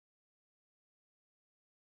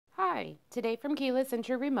Hi, today from Keyless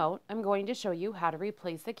Entry Remote, I'm going to show you how to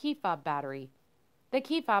replace the key fob battery. The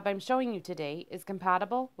key fob I'm showing you today is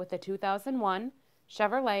compatible with the 2001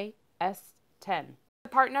 Chevrolet S10. The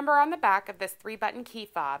part number on the back of this 3-button key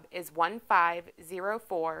fob is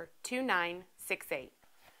 15042968.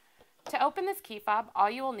 To open this key fob, all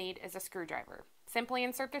you will need is a screwdriver. Simply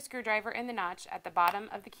insert the screwdriver in the notch at the bottom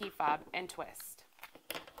of the key fob and twist.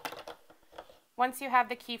 Once you have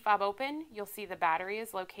the key fob open, you'll see the battery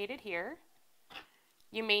is located here.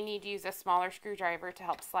 You may need to use a smaller screwdriver to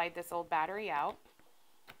help slide this old battery out.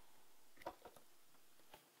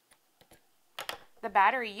 The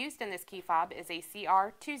battery used in this key fob is a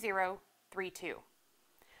CR2032.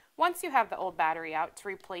 Once you have the old battery out, to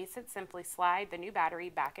replace it, simply slide the new battery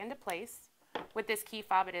back into place. With this key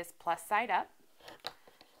fob, it is plus side up.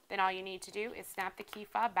 Then all you need to do is snap the key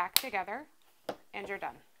fob back together, and you're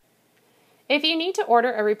done. If you need to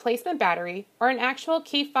order a replacement battery or an actual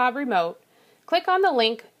key fob remote, click on the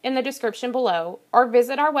link in the description below or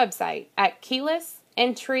visit our website at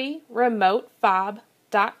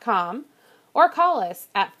keylessentryremotefob.com or call us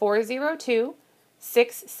at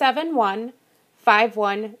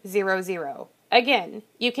 402-671-5100. Again,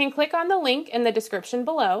 you can click on the link in the description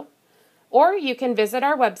below or you can visit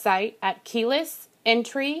our website at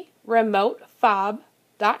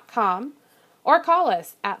keylessentryremotefob.com or call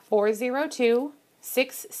us at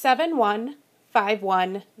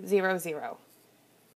 402-671-5100.